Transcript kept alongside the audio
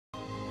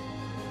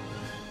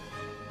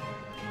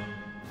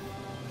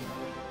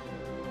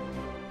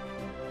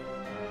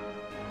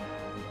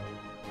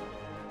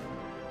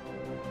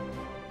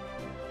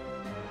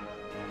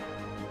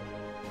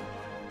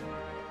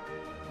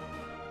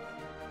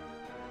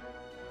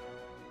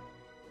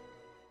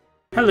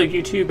Hello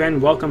YouTube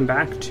and welcome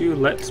back to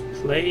Let's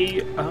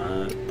Play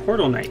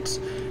Portal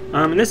Knights.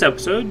 In this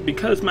episode,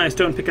 because my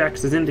stone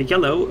pickaxe is in the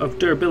yellow of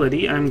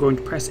durability, I'm going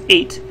to press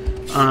 8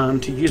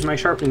 to use my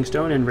sharpening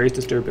stone and raise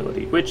this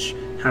durability, which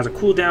has a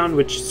cooldown,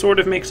 which sort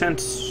of makes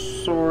sense,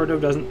 sort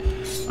of doesn't.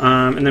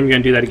 And then I'm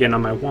going to do that again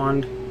on my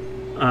wand.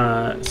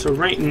 So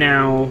right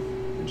now,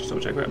 just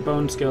double check that,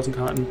 bone, scales, and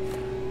cotton.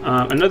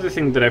 Another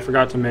thing that I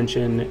forgot to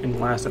mention in the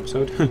last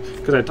episode,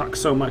 because I talk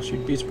so much,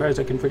 you'd be surprised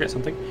I can forget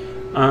something.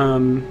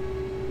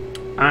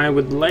 I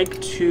would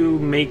like to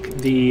make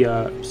the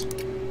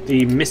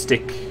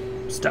mystic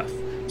stuff.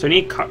 So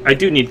I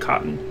do need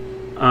cotton.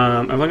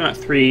 I've only got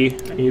 3.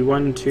 I need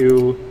 1,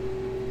 2,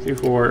 3,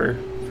 4,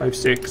 5,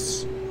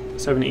 6,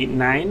 7, 8,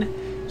 9.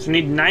 So I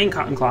need 9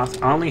 cotton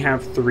cloth. I only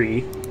have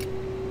 3,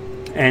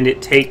 and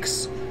it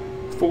takes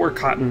 4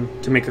 cotton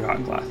to make a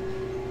cotton cloth.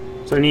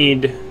 So I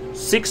need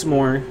 6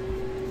 more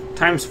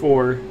times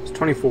 4 is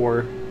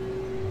 24.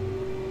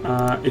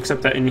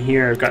 Except that in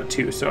here I've got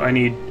 2, so I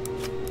need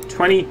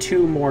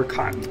 22 more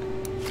cotton.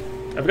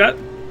 I've got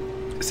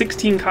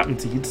 16 cotton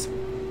seeds,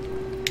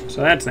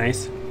 so that's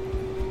nice.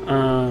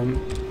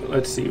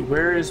 Let's see,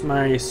 where is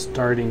my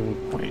starting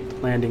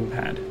point? Landing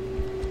pad.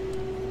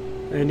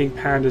 Landing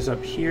pad is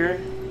up here.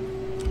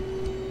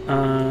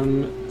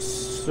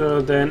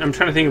 So then I'm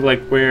trying to think of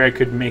like where I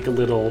could make a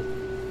little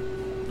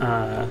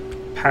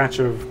patch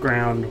of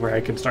ground where I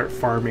can start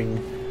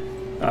farming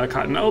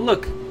cotton. Oh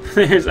look,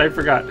 I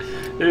forgot.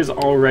 There's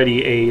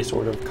already a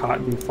sort of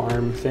cotton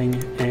farm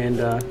thing and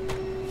a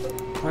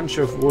bunch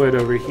of wood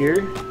over here.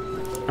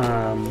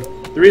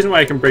 The reason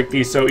why I can break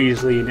these so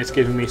easily and it's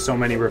giving me so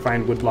many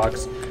refined wood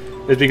blocks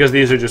is because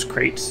these are just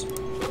crates.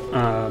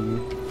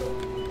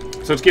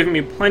 So it's giving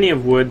me plenty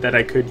of wood that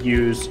I could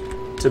use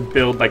to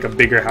build like a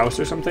bigger house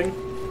or something,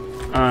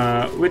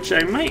 which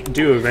I might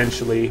do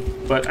eventually,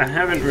 but I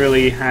haven't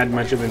really had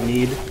much of a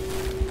need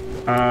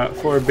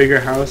for a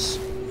bigger house.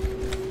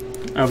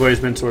 I've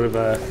always been sort of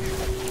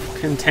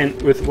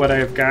content with what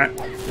I've got.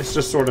 It's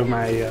just sort of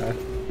my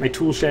my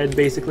tool shed,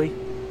 basically.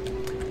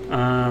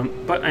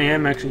 But I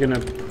am actually going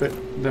to put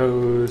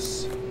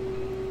those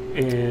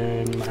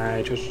in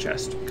my treasure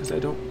chest because I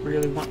don't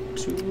really want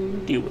to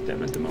deal with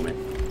them at the moment.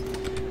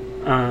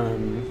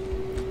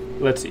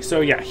 Let's see.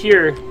 So yeah,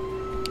 here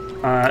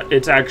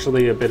it's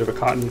actually a bit of a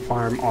cotton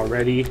farm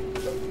already.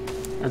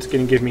 That's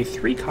going to give me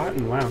 3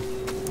 cotton. Wow,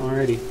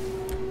 already.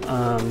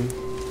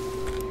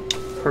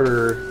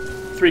 Per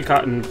 3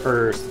 cotton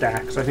per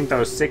stack, so I think that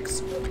was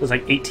 6. It was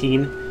like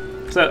 18.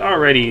 So that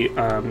already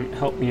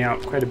helped me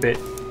out quite a bit.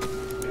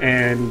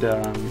 And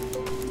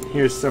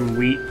here's some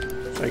wheat,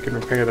 so I can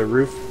repair the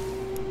roof,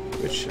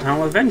 which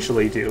I'll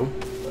eventually do.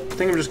 I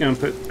think I'm just gonna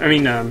put. I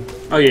mean,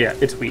 oh yeah,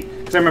 it's wheat.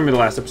 Because I remember the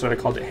last episode I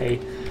called it hay.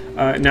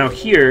 Now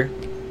here,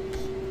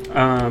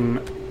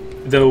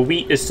 the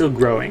wheat is still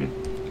growing,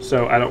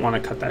 so I don't want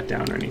to cut that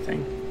down or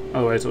anything.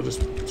 Otherwise, it'll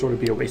just sort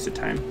of be a waste of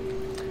time.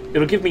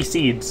 It'll give me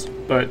seeds,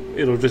 but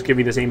it'll just give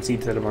me the same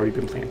seeds that have already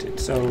been planted.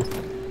 So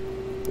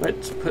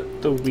let's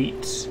put the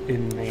wheat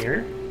in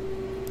there,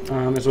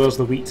 as well as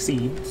the wheat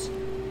seeds,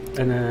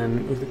 and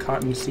then move the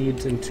cotton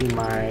seeds into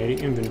my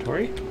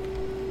inventory.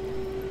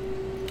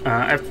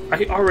 I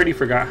already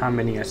forgot how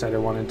many I said I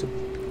wanted to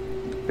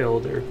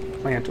build or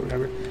plant or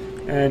whatever.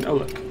 And oh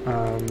look,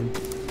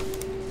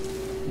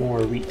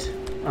 more wheat.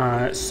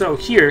 So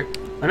here,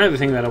 another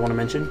thing that I want to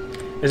mention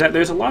is that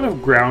there's a lot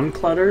of ground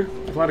clutter,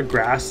 a lot of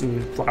grass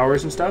and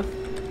flowers and stuff,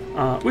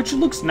 which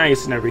looks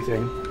nice and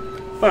everything,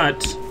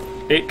 but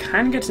it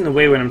kind of gets in the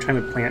way when I'm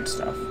trying to plant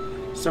stuff.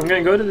 So I'm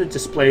going to go to the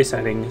display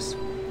settings,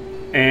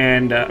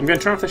 and I'm going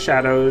to turn off the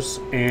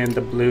shadows and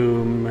the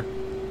bloom.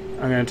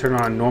 I'm going to turn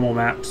on normal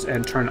maps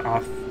and turn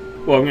off,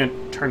 well, I'm going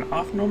to turn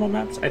off normal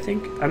maps, I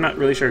think. I'm not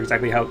really sure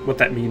exactly what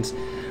that means.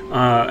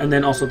 And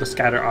then also the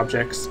scatter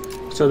objects,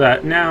 so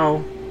that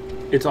now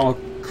it's all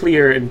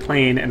clear and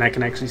plain and I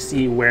can actually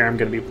see where I'm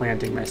going to be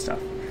planting my stuff.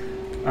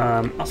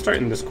 I'll start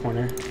in this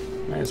corner,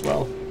 might as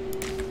well,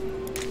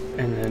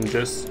 and then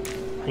just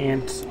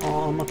plant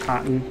all my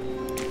cotton.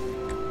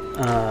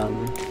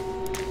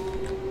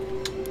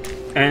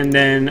 And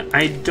then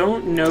I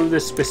don't know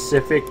the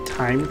specific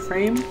time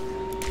frame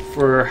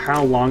for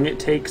how long it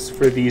takes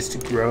for these to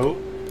grow,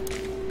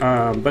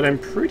 but I'm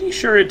pretty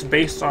sure it's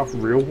based off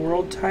real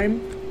world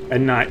time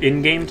and not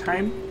in-game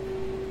time,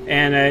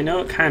 and I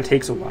know it kind of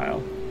takes a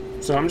while.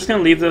 So I'm just going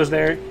to leave those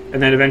there,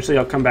 and then eventually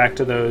I'll come back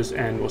to those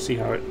and we'll see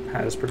how it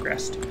has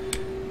progressed.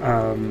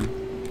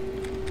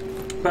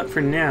 But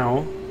for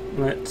now,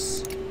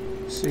 let's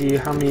see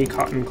how many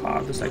cotton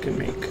cloths I can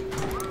make.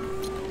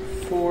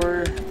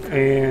 4,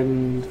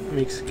 and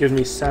it gives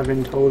me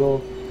 7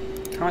 total.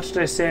 How much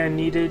did I say I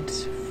needed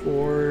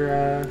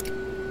for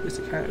this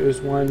account? It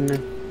was 1,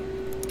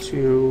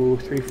 2,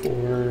 3,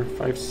 4,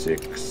 5,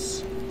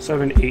 6,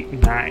 7, 8,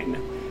 9.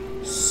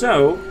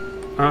 So,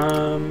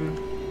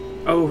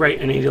 oh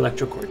right, I need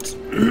electro quartz.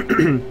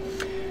 I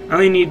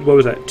only need, what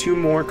was that, 2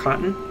 more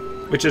cotton,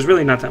 which is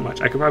really not that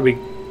much. I could probably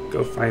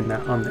go find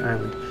that on the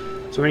island.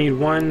 So I need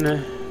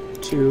 1,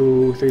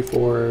 2, 3,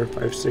 4,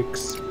 5,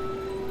 6,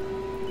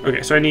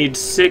 Okay, so I need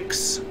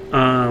 6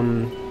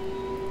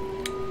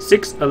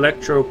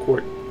 electro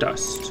quart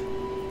dust,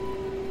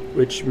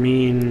 which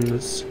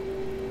means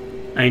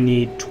I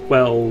need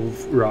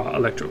 12 raw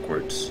electro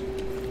quartz.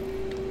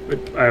 But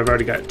I've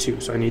already got 2,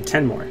 so I need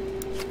 10 more.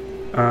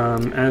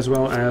 As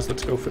well as,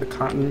 let's go for the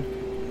cotton.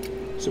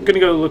 So I'm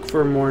gonna go look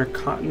for more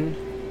cotton.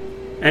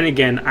 And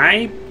again,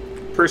 I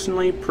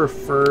personally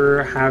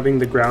prefer having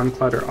the ground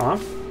clutter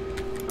off.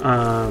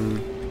 I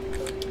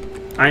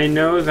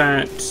know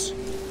that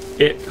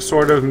it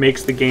sort of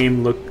makes the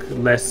game look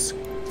less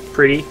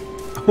pretty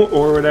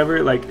or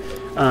whatever. Like,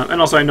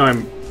 and also I know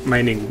I'm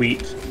mining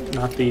wheat,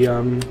 not the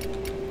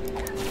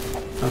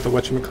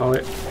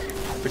whatchamacallit,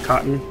 the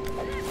cotton.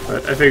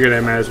 But I figured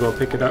I might as well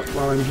pick it up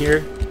while I'm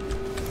here.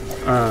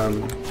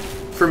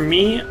 For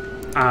me,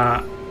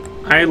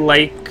 I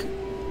like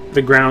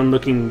the ground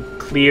looking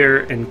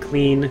clear and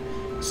clean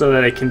so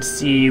that I can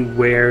see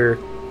where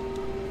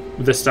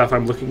the stuff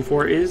I'm looking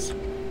for is.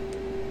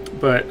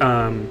 But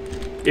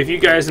if you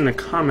guys in the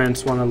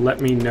comments want to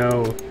let me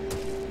know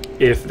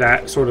if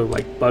that sort of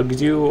like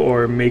bugs you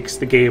or makes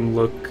the game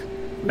look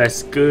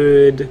less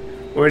good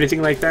or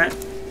anything like that,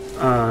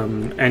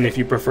 and if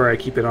you prefer I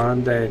keep it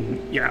on,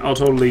 then yeah, I'll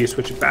totally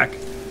switch it back.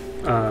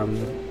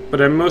 But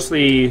I'm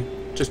mostly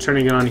just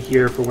turning it on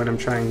here for when I'm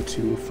trying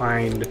to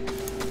find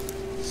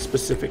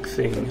specific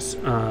things.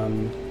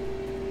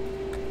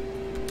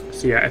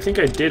 So yeah, I think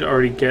I did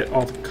already get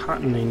all the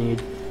cotton I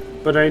need,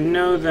 but I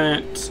know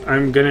that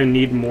I'm gonna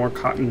need more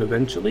cotton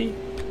eventually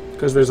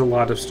because there's a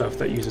lot of stuff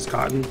that uses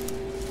cotton,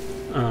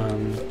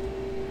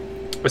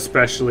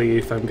 especially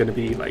if I'm gonna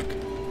be like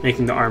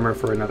making the armor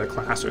for another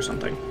class or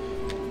something.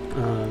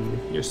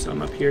 Here's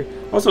some up here.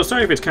 Also,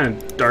 sorry if it's kind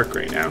of dark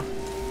right now,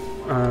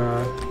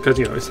 because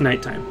you know it's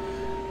nighttime.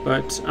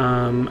 But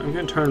I'm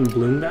gonna turn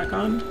bloom back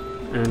on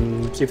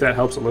and see if that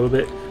helps a little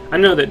bit. I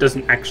know that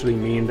doesn't actually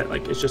mean that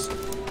like it's just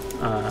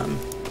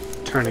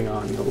turning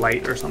on the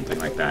light or something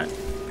like that.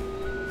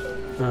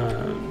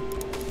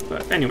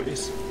 But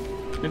anyways,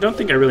 I don't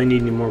think I really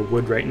need any more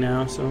wood right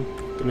now, so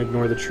I'm gonna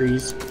ignore the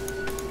trees.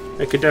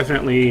 I could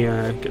definitely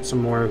get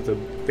some more of the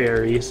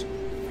berries.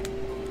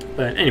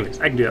 But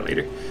anyways, I can do that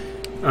later.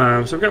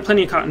 So I've got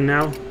plenty of cotton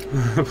now.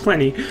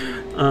 Plenty.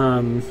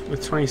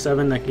 With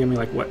 27, that can give me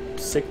like, what,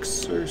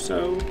 6 or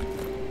so?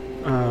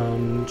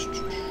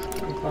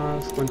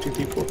 Cloth, 1, 2,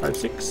 3, 4, 5,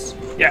 6.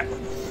 Yeah.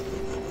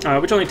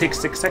 Which only takes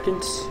 6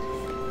 seconds.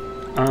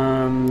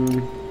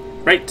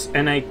 Right,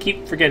 and I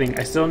keep forgetting,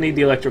 I still need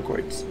the electro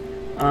quartz.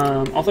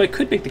 Although I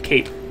could make the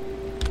cape.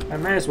 I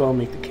might as well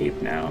make the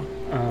cape now.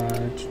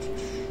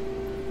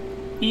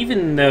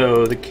 Even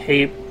though the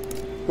cape...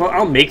 Well,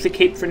 I'll make the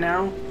cape for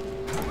now.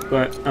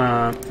 But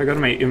if I go to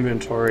my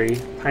inventory,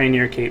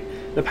 Pioneer Cape.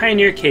 The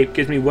Pioneer Cape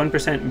gives me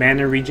 1%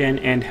 mana regen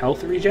and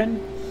health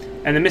regen.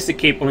 And the Mystic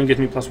Cape only gives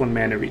me +1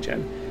 mana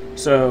regen.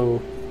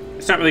 So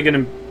it's not really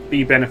going to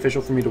be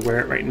beneficial for me to wear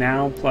it right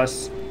now.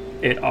 Plus,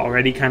 it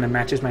already kind of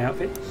matches my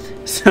outfit.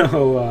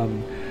 So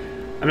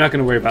I'm not going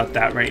to worry about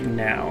that right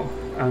now.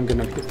 I'm going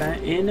to put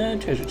that in a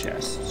treasure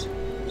chest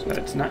so that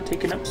it's not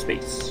taking up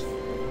space.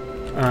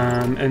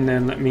 And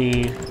then let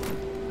me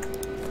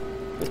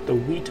put the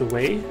wheat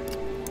away.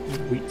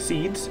 Wheat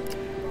seeds.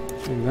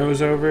 Bring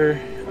those over.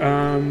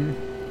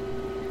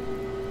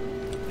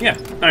 Yeah,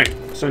 alright.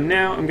 So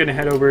now I'm going to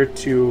head over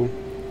to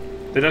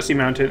the Dusty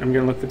Mountain. I'm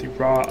going to look for the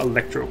raw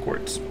electro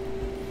quartz.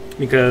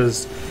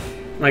 Because,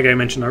 like I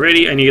mentioned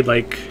already, I need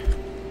like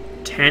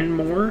 10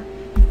 more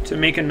to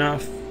make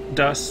enough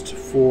dust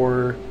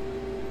for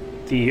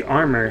the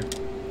armor.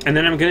 And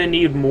then I'm going to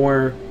need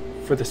more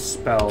for the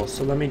spell.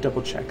 So let me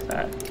double check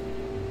that.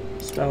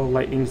 Spell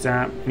lightning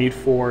zap. I need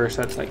 4,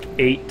 so that's like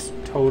 8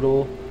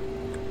 total.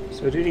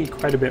 So I do need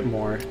quite a bit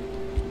more.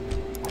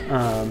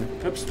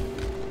 Oops.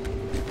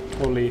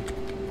 Totally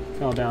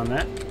fell down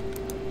that.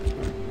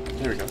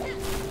 There we go.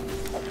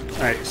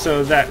 Alright,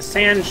 so that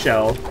sand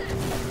shell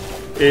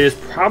is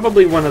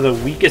probably one of the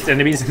weakest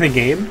enemies in the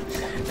game,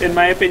 in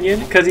my opinion,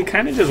 because he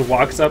kind of just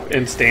walks up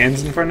and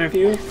stands in front of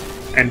you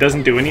and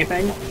doesn't do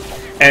anything.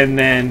 And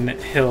then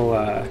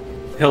he'll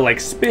like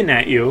spin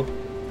at you,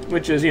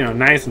 which is, you know,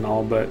 nice and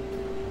all, but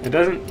it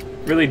doesn't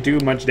really do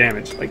much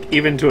damage, like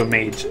even to a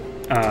mage.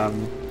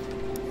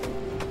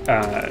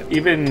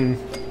 Even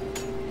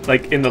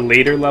like in the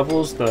later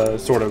levels, the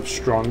sort of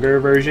stronger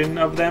version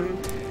of them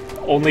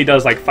only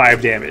does like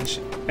 5 damage,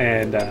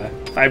 and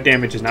 5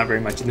 damage is not very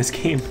much in this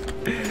game.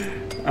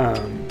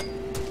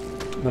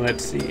 But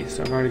let's see,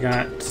 so I've already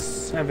got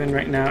 7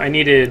 right now. I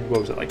needed,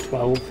 what was it, like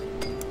 12?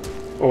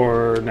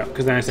 Or no,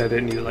 because then I said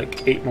I needed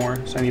like 8 more,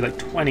 so I need like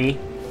 20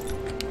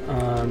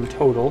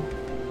 total.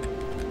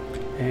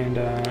 And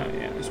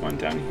yeah, there's one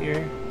down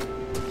here.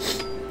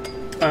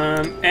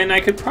 And I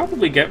could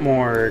probably get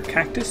more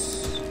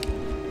cactus.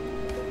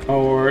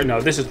 Or,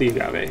 no, this is the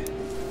agave.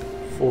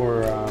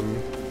 For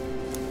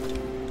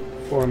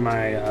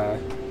my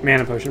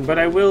mana potion. But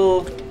I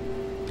will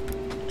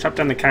chop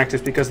down the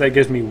cactus because that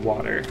gives me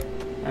water.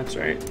 That's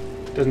right.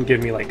 It doesn't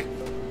give me, like,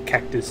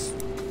 cactus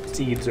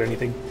seeds or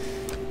anything.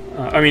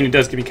 I mean, it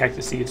does give me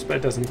cactus seeds, but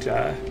it doesn't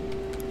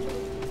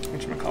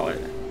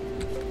whatchamacallit.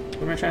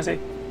 What am I trying to say?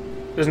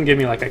 It doesn't give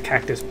me like a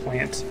cactus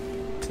plant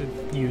to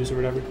use or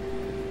whatever.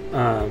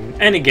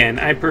 And again,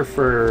 I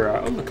prefer...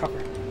 oh, the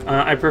copper.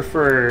 I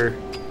prefer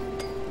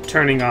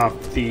turning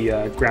off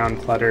the ground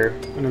clutter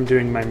when I'm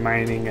doing my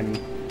mining and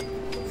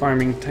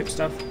farming type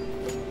stuff.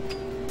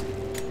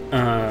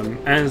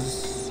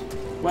 As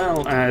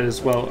well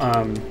as... well,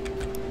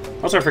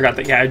 also I forgot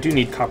that, yeah, I do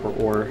need copper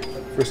ore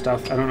for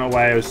stuff. I don't know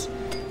why I was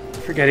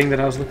forgetting that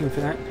I was looking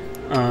for that.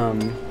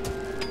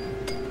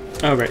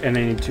 Oh, right, and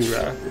I need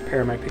to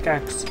repair my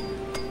pickaxe.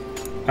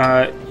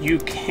 You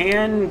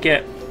can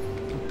get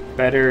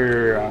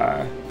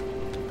better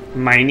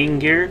mining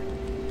gear,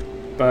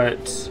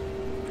 but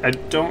I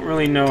don't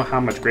really know how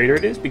much greater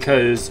it is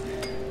because,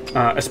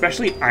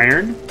 especially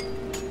iron,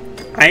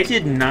 I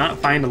did not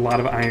find a lot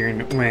of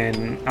iron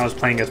when I was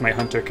playing as my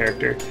hunter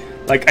character.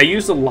 Like, I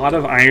used a lot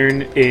of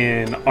iron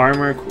in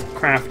armor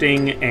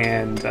crafting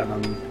and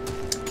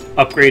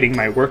upgrading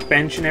my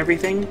workbench and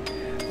everything,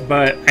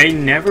 but I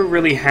never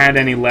really had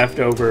any left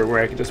over where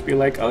I could just be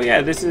like, oh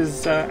yeah, this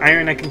is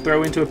iron I can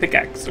throw into a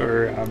pickaxe,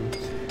 or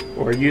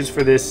use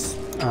for this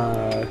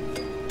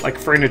like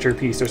furniture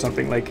piece or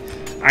something. Like,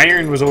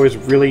 iron was always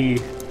really,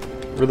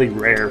 really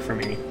rare for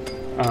me.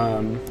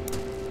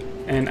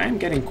 And I'm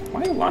getting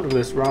quite a lot of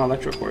this raw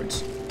electro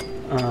quartz.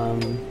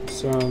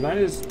 So that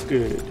is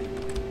good.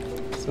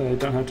 So I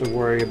don't have to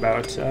worry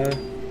about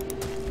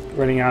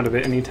running out of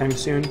it anytime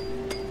soon.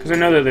 Because I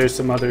know that there's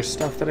some other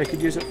stuff that I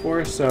could use it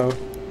for, so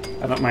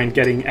I don't mind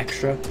getting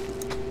extra.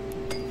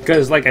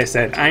 Because, like I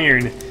said,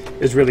 iron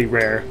is really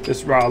rare.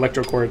 This raw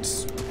electro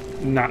quartz,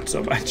 not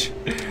so much.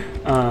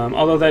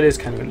 Although that is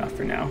kind of enough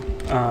for now.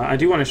 I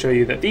do want to show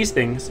you that these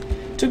things,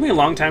 it took me a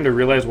long time to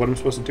realize what I'm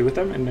supposed to do with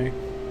them, and I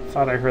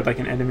thought I heard like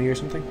an enemy or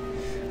something.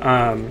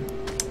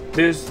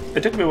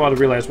 It took me a while to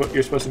realize what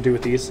you're supposed to do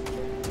with these.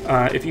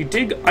 If you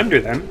dig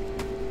under them,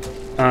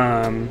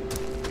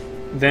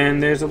 then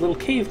there's a little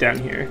cave down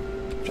here,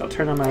 which I'll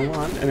turn on my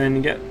wand, and then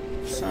you get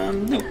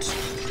some loot.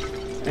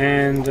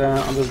 And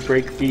I'll just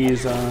break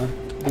these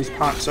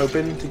pots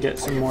open to get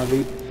some more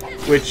loot,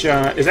 which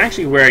is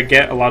actually where I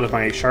get a lot of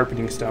my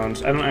sharpening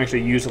stones. I don't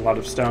actually use a lot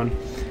of stone.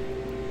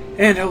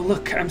 And oh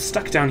look, I'm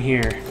stuck down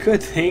here.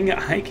 Good thing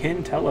I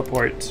can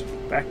teleport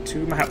back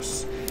to my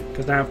house,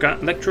 because now I've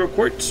got electro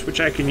quartz, which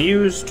I can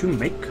use to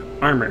make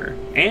armor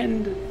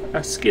and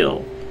a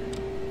skill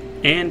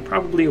and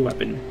probably a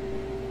weapon.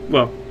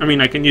 Well, I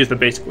mean, I can use the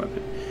basic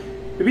weapon.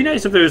 It'd be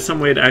nice if there was some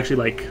way to actually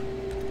like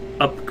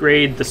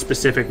upgrade the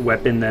specific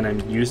weapon that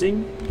I'm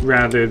using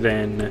rather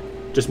than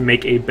just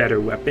make a better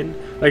weapon.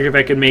 Like if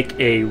I could make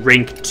a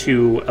rank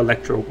 2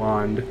 electro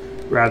wand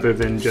rather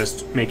than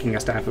just making a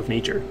staff of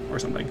nature or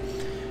something.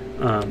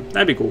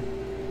 That'd be cool.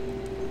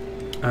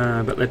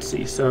 But let's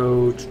see,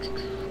 so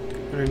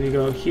I'm gonna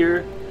go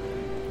here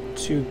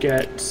to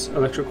get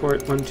electro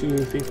quartz. 1, 2,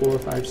 3, 4,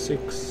 5,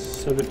 6,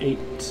 7,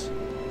 8,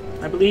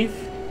 I believe.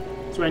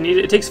 That's what I need.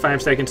 It takes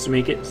 5 seconds to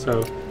make it,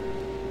 so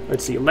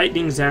let's see.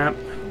 Lightning zap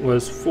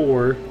was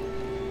 4.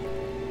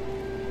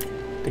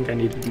 I think I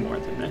needed more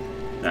than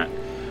that.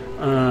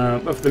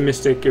 But for the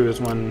mystic, it was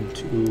 1,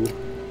 2,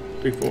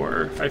 3,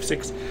 4, 5,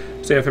 6.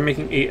 So yeah, if I'm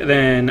making 8,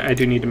 then I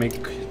do need to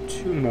make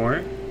 2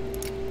 more.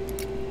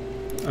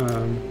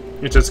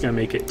 It's just going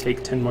to make it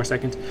take 10 more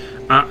seconds.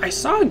 I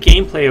saw a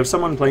gameplay of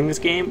someone playing this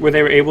game where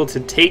they were able to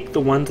take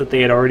the ones that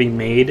they had already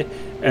made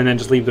and then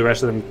just leave the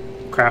rest of them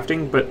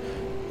crafting, but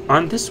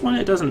on this one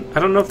it doesn't. I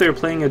don't know if they were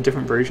playing a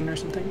different version or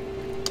something.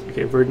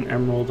 Okay, verdant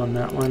emerald on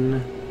that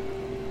one.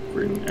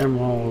 Verdant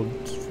emerald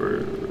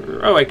for...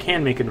 oh, I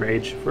can make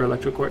enrage for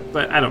electro quartz,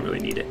 but I don't really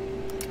need it.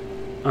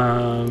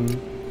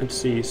 Let's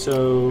see,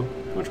 so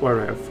how much water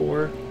do I have?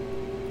 4.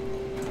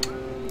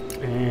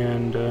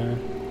 And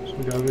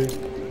some garbage.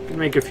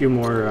 Make a few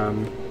more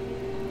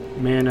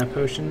mana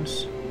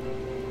potions.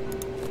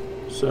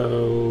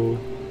 So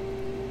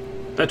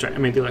that's right, I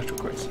made the electro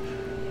quartz.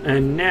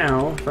 And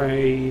now if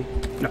I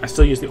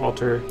still use the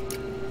altar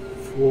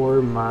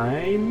for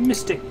my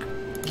mystic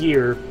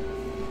gear,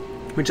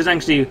 which is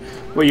actually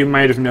what you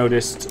might have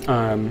noticed.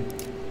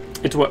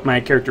 It's what my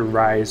character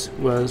Rise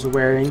was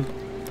wearing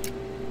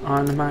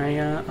on my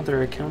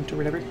other account or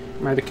whatever,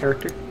 my other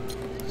character.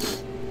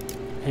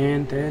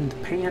 And then the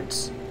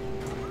pants.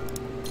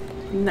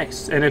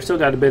 Nice, and I've still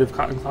got a bit of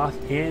cotton cloth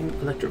and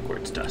electro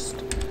quartz dust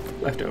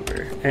left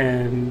over.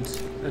 And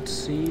let's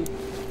see,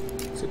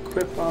 let's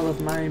equip all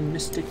of my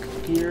mystic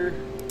gear.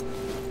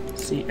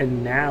 Let's see,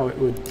 and now it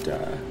would.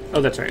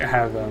 Oh, that's right. I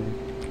have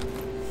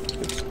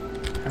oops,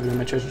 I have it in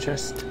my treasure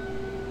chest.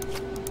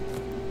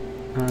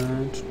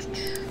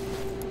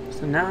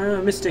 So now I'm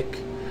a mystic,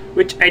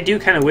 which I do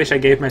kind of wish I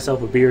gave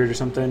myself a beard or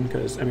something.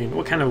 Because I mean,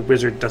 what kind of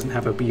wizard doesn't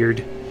have a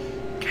beard?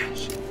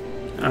 Gosh.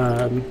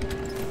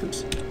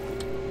 Oops.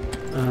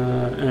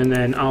 And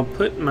then I'll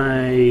put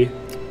my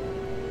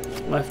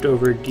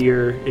leftover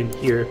gear in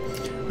here.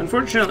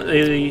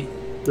 Unfortunately,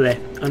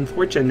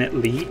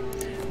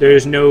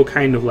 there's no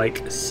kind of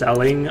like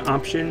selling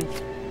option,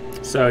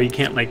 so you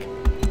can't like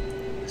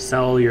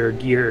sell your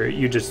gear.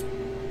 You just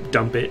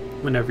dump it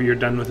whenever you're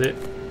done with it.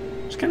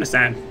 It's kind of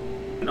sad.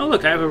 And oh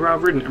look, I have a raw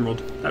verdant emerald.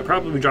 That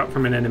probably dropped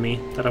from an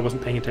enemy that I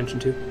wasn't paying attention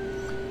to.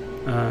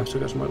 So I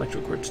got some more electro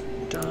quartz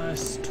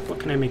dust. What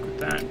can I make with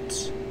that?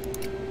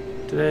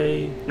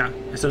 Today? Nah,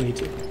 I still need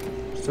to.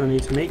 Still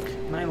need to make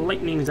my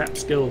lightning zap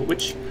skill,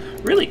 which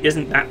really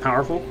isn't that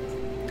powerful,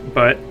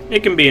 but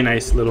it can be a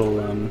nice little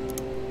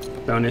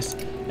bonus.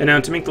 And now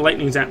to make the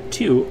lightning zap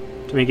 2,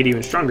 to make it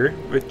even stronger,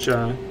 which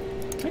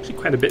is actually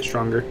quite a bit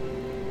stronger,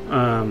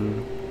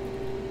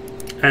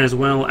 as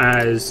well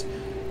as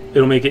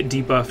it'll make it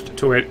debuffed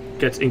to where it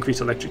gets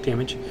increased electric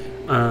damage.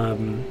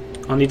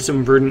 I'll need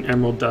some verdant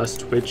emerald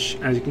dust, which,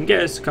 as you can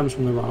guess, comes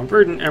from the raw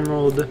verdant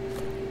emerald,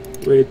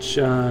 which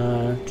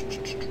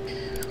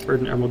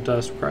verdant emerald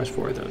dust requires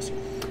 4 of those.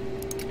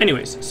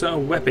 Anyways, so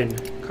weapon,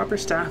 copper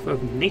staff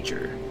of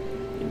nature,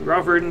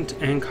 raw verdant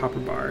and copper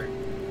bar,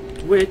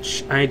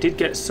 which I did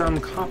get some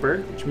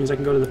copper, which means I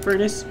can go to the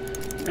furnace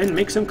and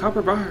make some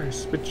copper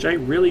bars, which I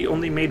really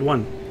only made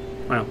 1.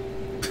 Wow.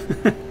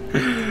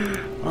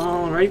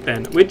 Alright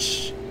then,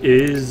 which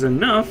is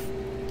enough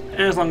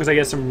as long as I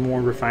get some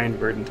more refined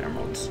verdant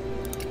emeralds.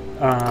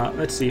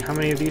 Let's see, how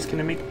many of these can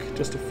I make?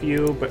 Just a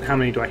few, but how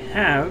many do I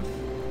have?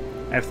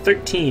 I have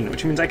 13,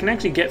 which means I can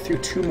actually get through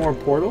 2 more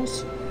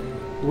portals,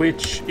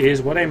 which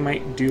is what I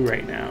might do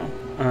right now.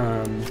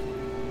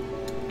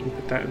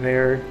 Put that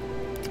there.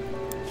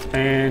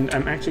 And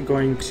I'm actually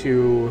going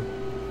to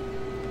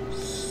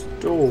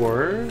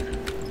store...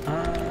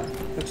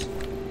 oops.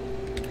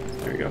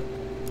 There we go.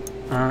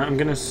 I'm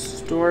going to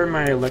store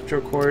my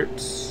electro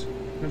quartz.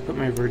 I'm going to put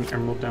my verdant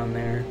emerald down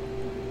there.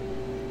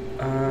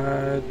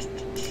 Don't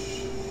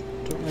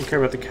really care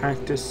about the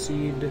cactus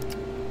seed.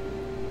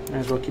 Might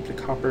as well keep the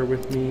copper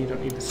with me.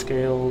 Don't need the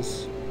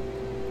scales.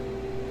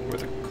 Or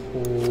the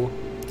coal.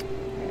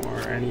 Or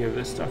any of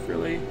this stuff,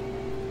 really.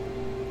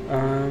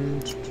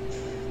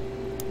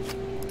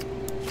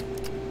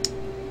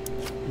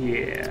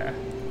 Yeah.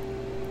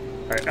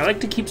 Alright, I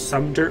like to keep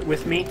some dirt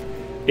with me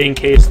in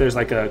case there's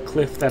like a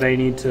cliff that I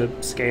need to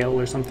scale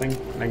or something.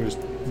 I can just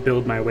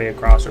build my way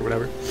across or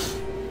whatever.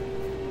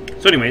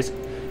 So anyways,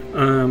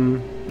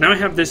 now I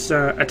have this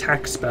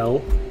attack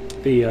spell,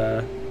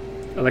 the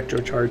electro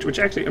charge, which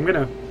actually I'm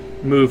gonna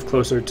move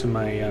closer to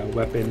my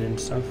weapon and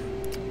stuff.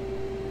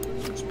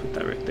 Let's put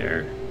that right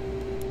there.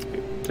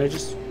 Wait, did I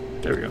just...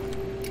 There we go.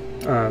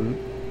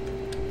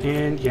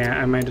 And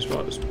yeah, I might as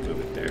well just move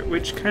it there,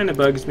 which kind of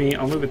bugs me.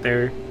 I'll move it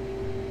there,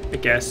 I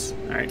guess.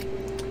 Alright.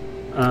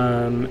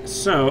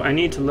 So I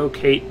need to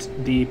locate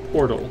the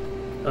portal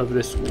of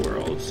this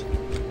world.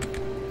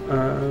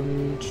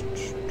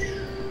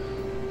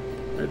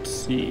 Let's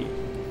see.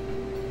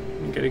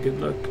 Let me get a good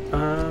look.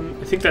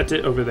 I think that's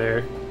it over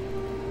there.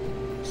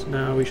 So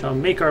now we shall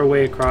make our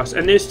way across.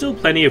 And there's still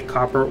plenty of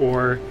copper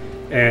ore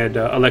and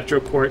electro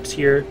quartz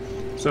here.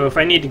 So if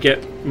I need to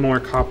get more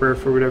copper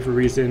for whatever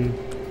reason,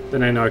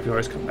 then I know I can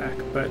always come back.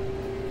 But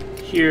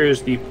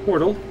here's the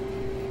portal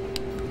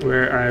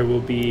where I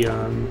will be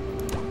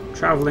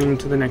traveling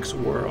to the next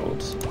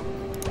world.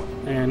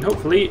 And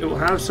hopefully it will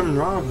have some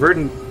raw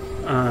verdant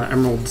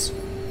emeralds.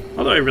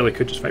 Although I really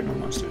could just fight more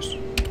monsters.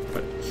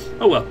 But,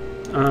 oh well.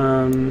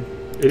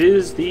 It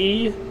is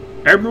the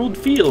Emerald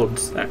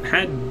Fields. That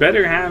had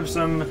better have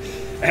some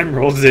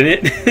emeralds in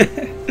it.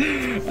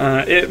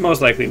 It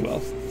most likely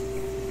will.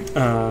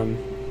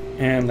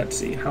 And let's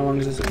see, how long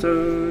is this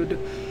episode?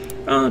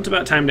 Oh, it's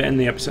about time to end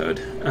the episode.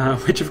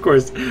 Which, of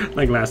course,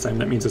 like last time,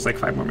 that means it's like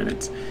 5 more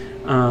minutes.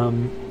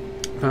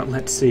 But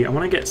let's see, I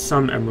want to get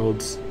some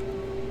emeralds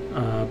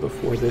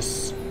before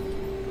this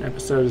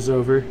episode is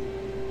over.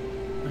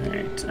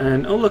 Alright,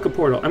 and oh look, a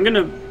portal. I'm going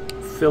to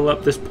fill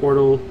up this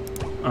portal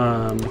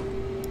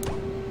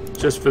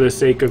just for the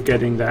sake of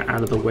getting that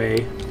out of the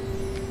way.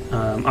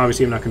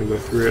 Obviously, I'm not going to go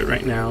through it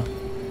right now.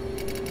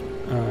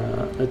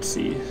 Let's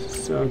see,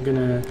 so I'm going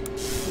to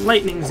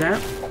lightning zap,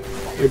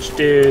 which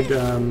did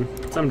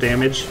some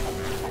damage,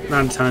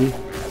 not a ton,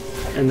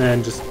 and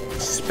then just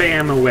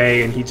spam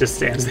away and he just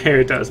stands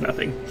there, does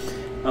nothing.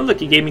 Oh look,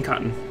 he gave me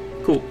cotton.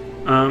 Cool.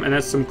 And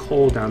that's some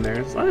coal down there.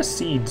 There's a lot of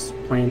seeds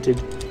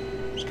planted,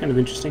 which is kind of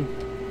interesting.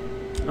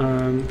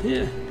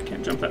 Yeah, I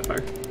can't jump that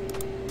far.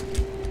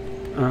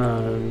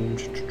 Trying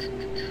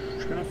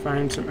to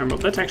find some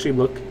emerald. Let's actually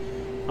look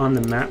on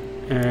the map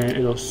and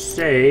it'll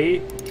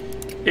say...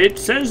 It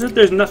says that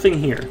there's nothing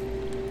here.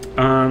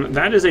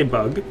 That is a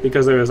bug,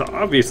 because there is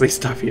obviously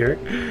stuff here.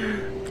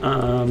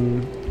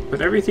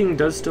 But everything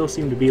does still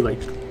seem to be,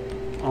 like,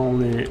 all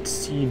in its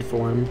seed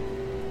form.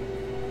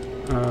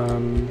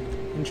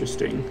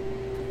 Interesting.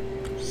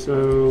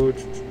 So...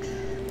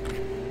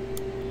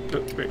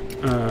 Oh, wait.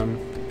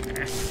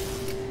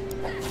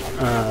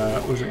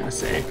 What was I gonna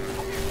say?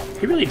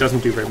 He really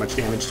doesn't do very much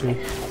damage to me.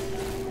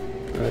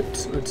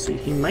 But, let's see,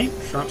 he might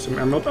drop some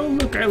emerald. Oh,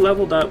 look, I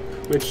leveled up,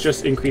 which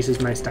just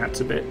increases my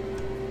stats a bit.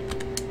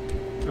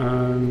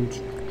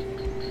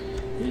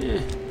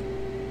 Yeah.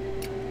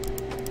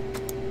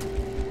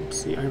 Let's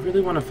see, I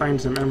really want to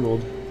find some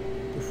emerald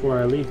before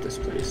I leave this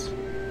place.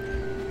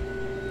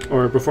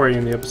 Or before I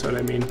end the episode,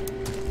 I mean.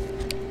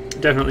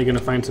 Definitely going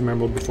to find some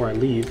emerald before I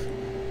leave.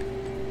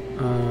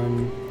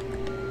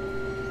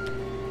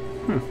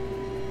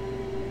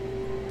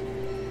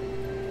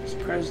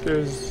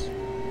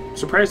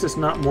 Surprised it's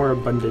not more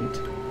abundant.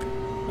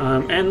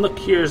 And look,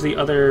 here's the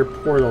other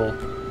portal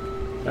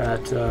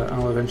that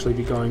I'll eventually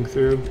be going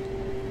through.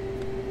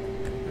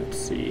 Let's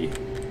see.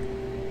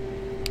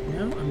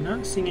 No, I'm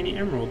not seeing any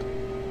emerald.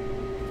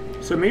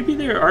 So maybe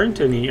there aren't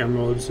any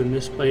emeralds in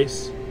this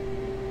place.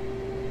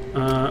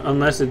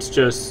 Unless it's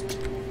just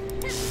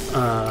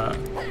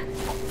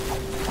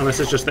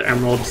the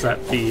emeralds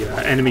that the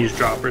enemies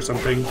drop or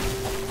something.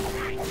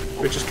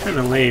 Which is kind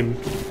of lame.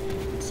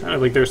 It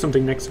sounded like there was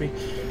something next to me.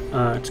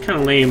 It's kind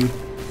of lame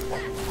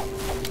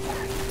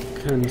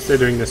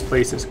considering this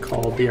place is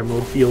called the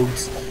Emerald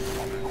Fields.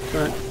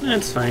 But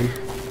that's fine.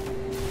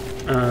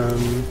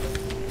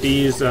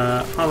 These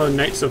Hollow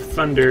Knights of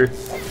Thunder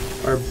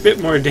are a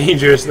bit more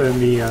dangerous than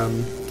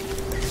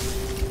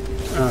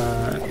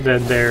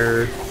than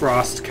their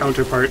frost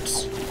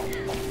counterparts.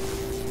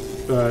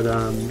 But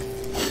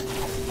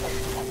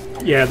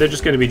yeah, they're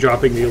just going to be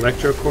dropping the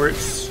Electro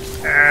Quartz.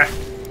 Ah,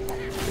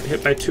 got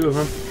hit by 2 of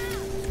them.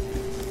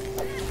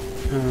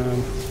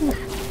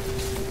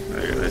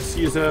 Let's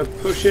use a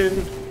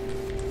potion.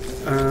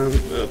 Oh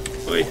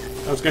boy,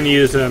 I was going to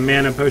use a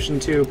mana potion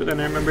too, but then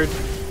I remembered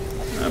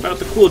about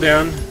the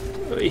cooldown.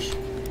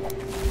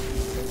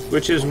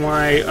 Which is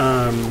why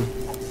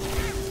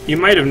you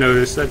might have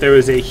noticed that there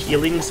was a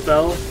healing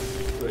spell.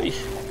 You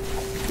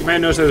might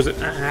have noticed there was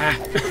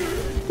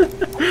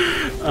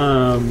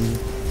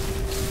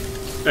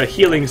a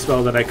healing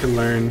spell that I could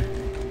learn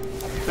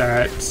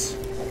that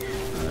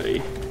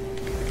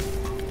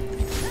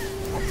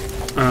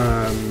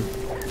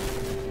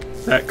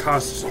that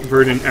costs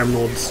Verdant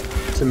Emeralds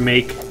to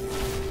make.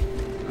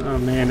 Oh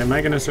man, am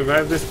I gonna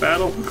survive this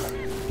battle?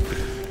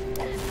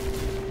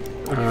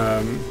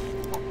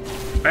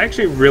 I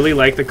actually really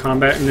like the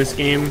combat in this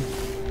game.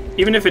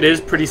 Even if it is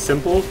pretty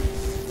simple,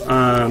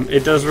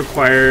 it does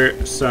require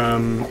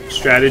some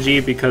strategy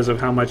because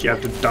of how much you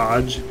have to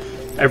dodge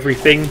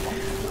everything.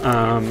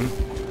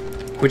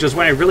 Which is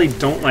why I really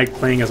don't like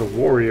playing as a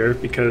warrior,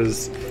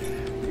 because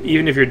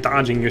even if you're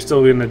dodging, you're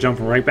still going to jump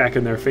right back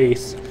in their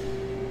face.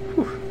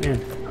 Whew, man.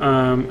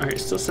 Alright, it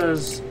still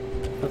says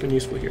nothing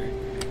useful here.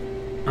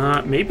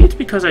 Maybe it's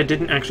because I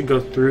didn't actually go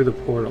through the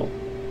portal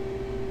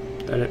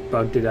that it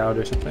bugged it out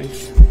or something.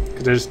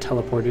 Because I just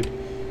teleported.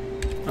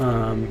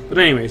 But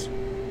anyways,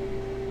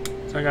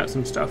 so I got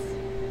some stuff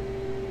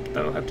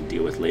that I'll have to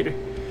deal with later.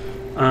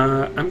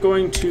 I'm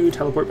going to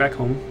teleport back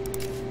home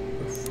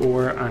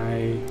before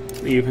I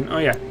leave. And oh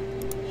yeah,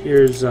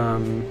 here's the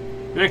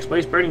next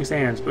place, Burning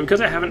Sands. But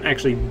because I haven't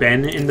actually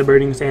been in the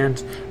Burning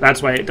Sands,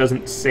 that's why it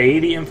doesn't say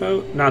the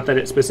info. Not that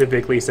it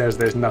specifically says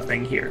there's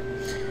nothing here.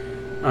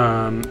 So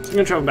I'm going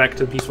to travel back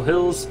to the Peaceful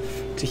Hills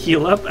to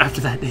heal up after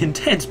that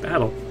intense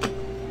battle.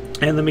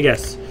 And let me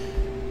guess.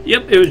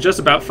 Yep, it was just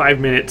about 5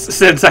 minutes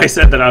since I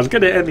said that I was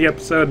going to end the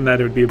episode and that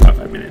it would be about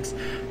 5 minutes.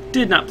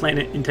 Did not plan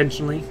it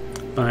intentionally,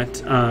 but,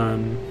 so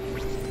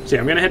yeah,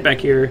 I'm going to head back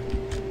here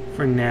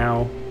for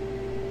now,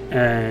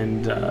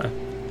 and,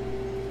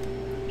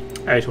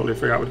 I totally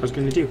forgot what I was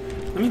going to do.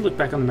 Let me look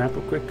back on the map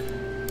real quick.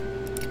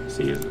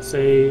 See, does it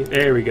say,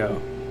 there we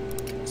go.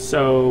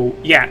 So,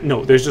 yeah,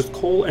 no, there's just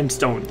coal and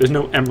stone. There's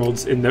no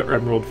emeralds in the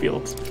Emerald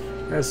Fields.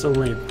 That's so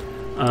lame.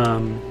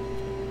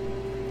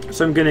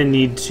 So I'm going to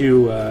need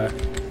to,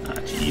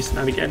 jeez,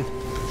 not again.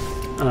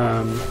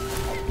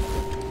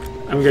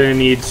 I'm going to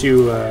need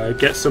to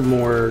get some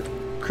more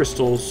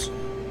crystals,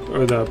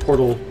 or the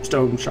portal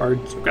stone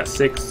shards. I've got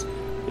 6.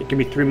 It can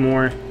be 3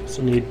 more,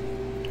 so I need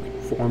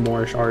 4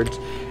 more shards.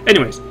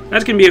 Anyways,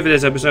 that's going to be it for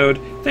this episode.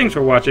 Thanks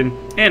for watching,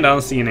 and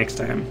I'll see you next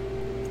time.